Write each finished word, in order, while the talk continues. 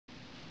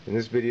In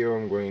this video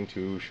I'm going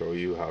to show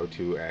you how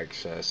to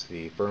access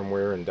the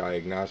firmware and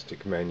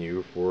diagnostic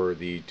menu for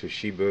the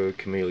Toshiba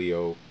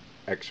Camileo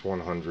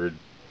x100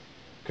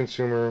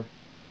 consumer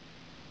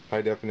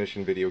high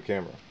definition video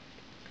camera.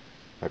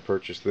 I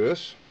purchased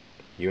this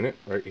unit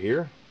right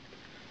here,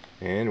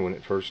 and when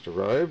it first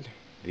arrived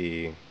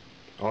the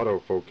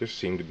autofocus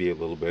seemed to be a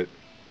little bit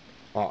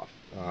off.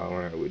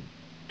 When I would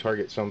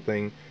target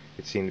something,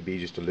 it seemed to be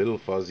just a little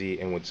fuzzy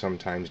and would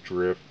sometimes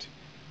drift,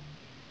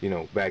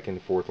 back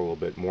and forth a little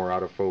bit, more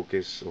out of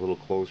focus, a little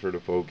closer to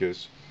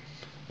focus.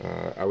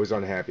 I was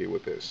unhappy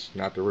with this,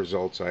 not the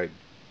results I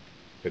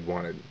had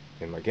wanted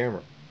in my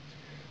camera.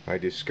 I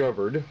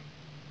discovered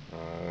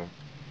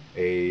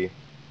a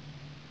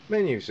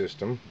menu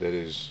system that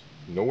is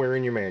nowhere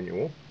in your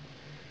manual,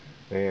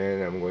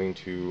 and I'm going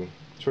to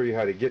show you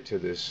how to get to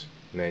this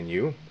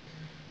menu.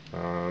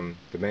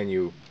 The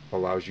menu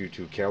allows you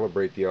to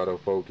calibrate the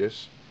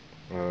autofocus,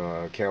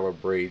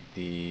 calibrate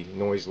the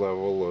noise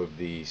level of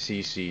the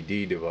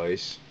CCD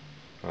device,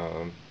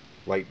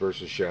 light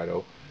versus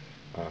shadow.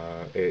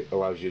 It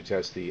allows you to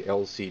test the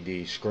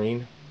LCD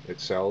screen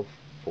itself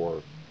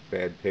for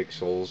bad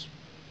pixels,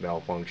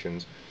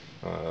 malfunctions.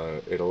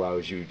 It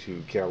allows you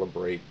to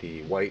calibrate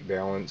the white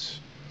balance,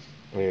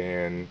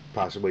 and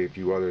possibly a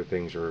few other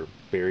things are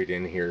buried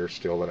in here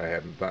still that I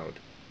haven't found.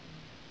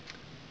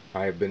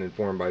 I have been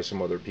informed by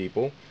some other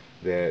people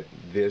that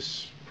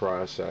this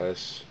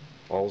process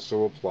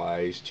also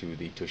applies to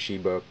the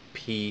Toshiba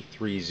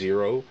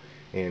P30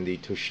 and the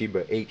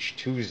Toshiba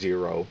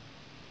H20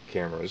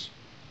 cameras,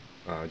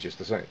 just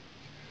the same.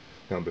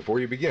 Now,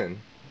 before you begin,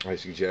 I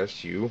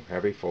suggest you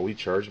have a fully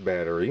charged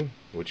battery,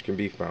 which can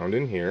be found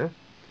in here.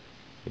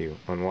 You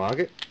unlock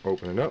it,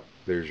 open it up,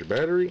 there's your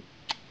battery,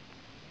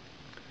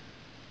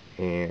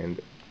 and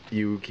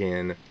you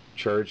can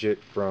charge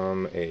it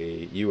from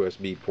a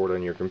USB port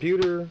on your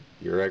computer,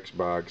 your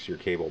Xbox, your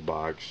cable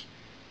box,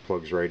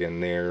 plugs right in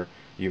there.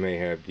 You may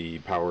have the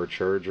power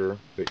charger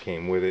that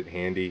came with it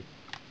handy.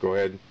 Go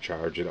ahead,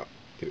 charge it up,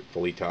 get it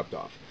fully topped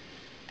off.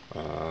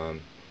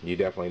 You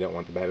definitely don't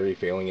want the battery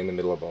failing in the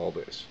middle of all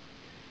this.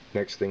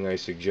 Next thing I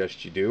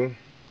suggest you do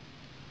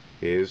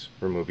is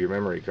remove your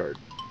memory card.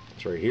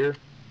 It's right here.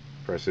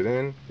 Press it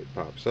in, it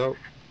pops out,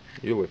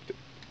 you lift it.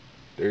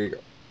 There you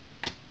go.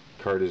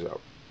 Card is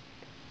out.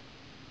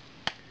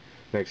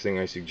 Next thing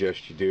I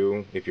suggest you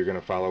do, if you're going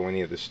to follow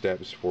any of the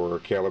steps for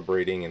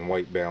calibrating and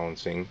white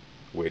balancing,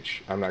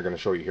 which I'm not going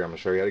to show you here, I'm going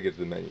to show you how to get to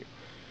the menu.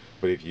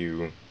 But if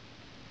you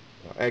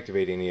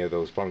activate any of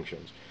those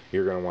functions,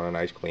 you're going to want a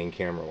nice clean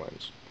camera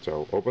lens.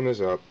 So open this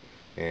up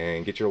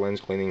and get your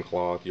lens cleaning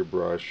cloth, your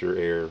brush, your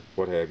air,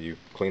 what have you.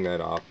 Clean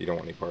that off. You don't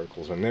want any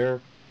particles in there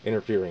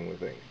interfering with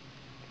things.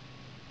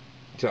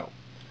 So,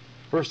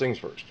 first things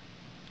first.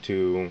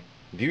 To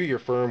view your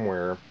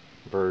firmware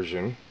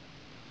version,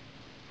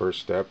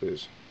 first step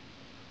is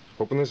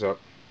open this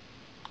up.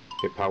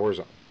 It powers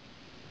on.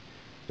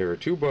 There are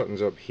two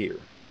buttons up here,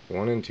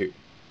 1 and 2.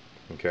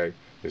 Okay,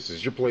 this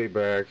is your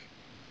playback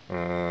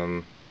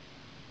button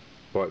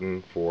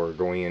for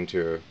going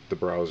into the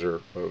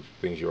browser of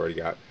things you already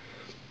got.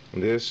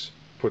 And this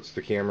puts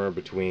the camera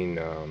between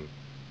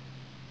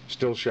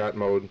still shot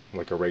mode,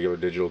 like a regular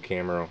digital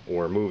camera,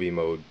 or movie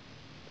mode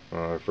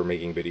for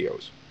making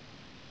videos.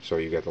 So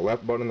you got the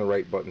left button and the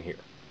right button here.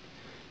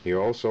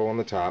 You also on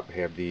the top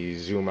have the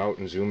zoom out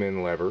and zoom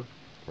in lever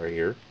right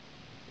here.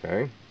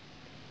 Okay.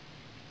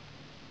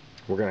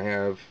 We're going to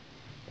have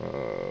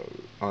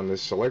on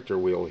this selector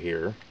wheel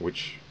here,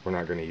 which we're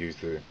not going to use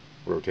the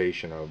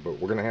rotation of, but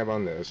we're going to have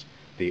on this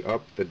the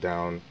up, the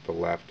down, the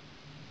left,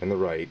 and the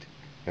right,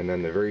 and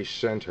then the very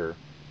center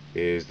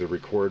is the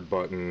record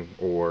button,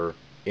 or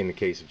in the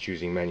case of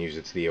choosing menus,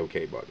 it's the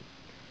OK button.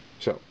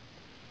 So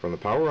from the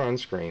power on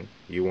screen,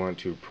 you want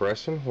to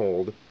press and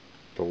hold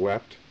the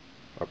left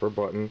upper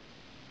button,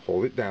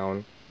 hold it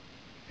down,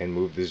 and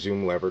move the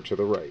zoom lever to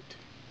the right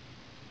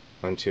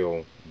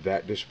until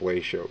that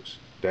display shows.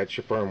 That's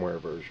your firmware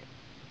version.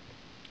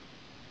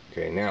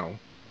 Okay, now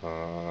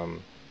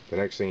the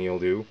next thing you'll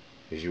do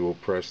is you will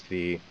press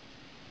the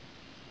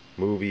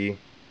movie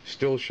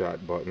still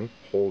shot button,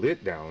 hold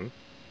it down,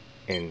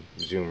 and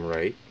zoom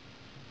right.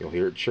 You'll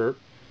hear it chirp.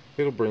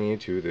 It'll bring you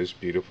to this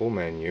beautiful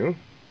menu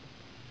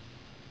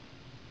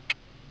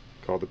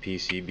called the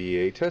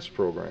PCBA test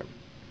program.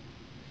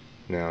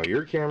 Now,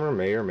 your camera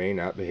may or may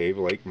not behave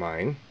like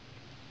mine.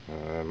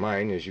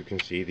 Mine, as you can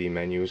see, the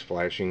menu is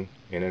flashing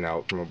in and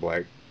out from a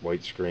black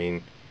white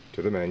screen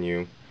to the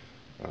menu.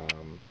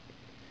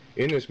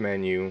 In this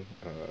menu,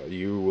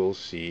 you will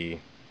see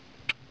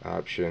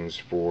options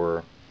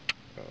for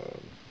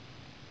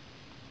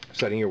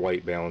setting your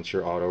white balance,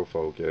 your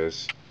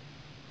autofocus,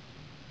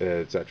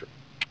 etc.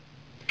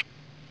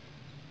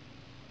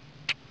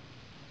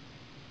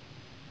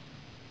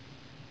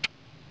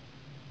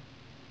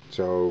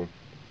 So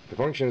the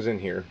functions in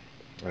here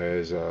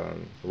is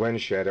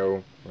lens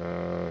shadow,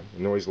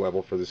 noise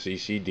level for the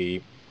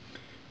CCD.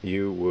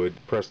 You would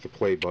press the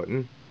play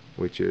button,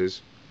 which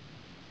is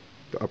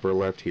the upper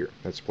left here.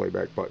 That's the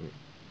playback button.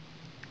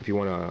 If you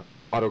want to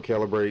auto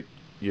calibrate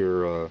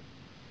your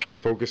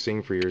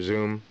focusing for your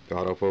zoom, the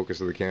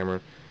autofocus of the camera,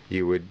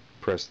 you would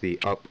press the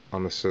up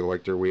on the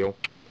selector wheel.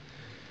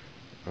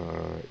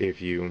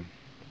 If you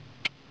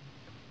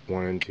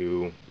wanted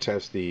to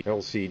test the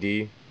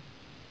LCD,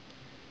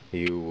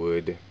 you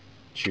would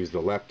choose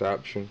the left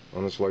option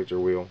on the selector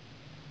wheel.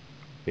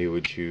 You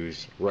would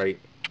choose right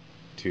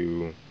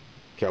to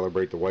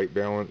calibrate the white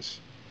balance,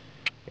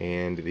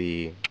 and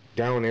the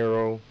down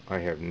arrow, I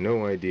have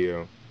no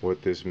idea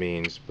what this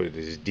means, but it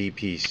is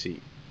DPC.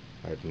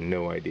 I have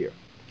no idea.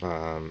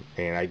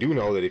 And I do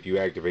know that if you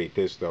activate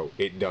this, though,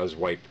 it does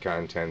wipe the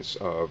contents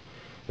of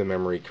the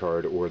memory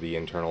card or the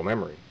internal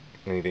memory.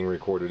 Anything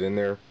recorded in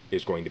there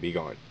is going to be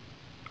gone.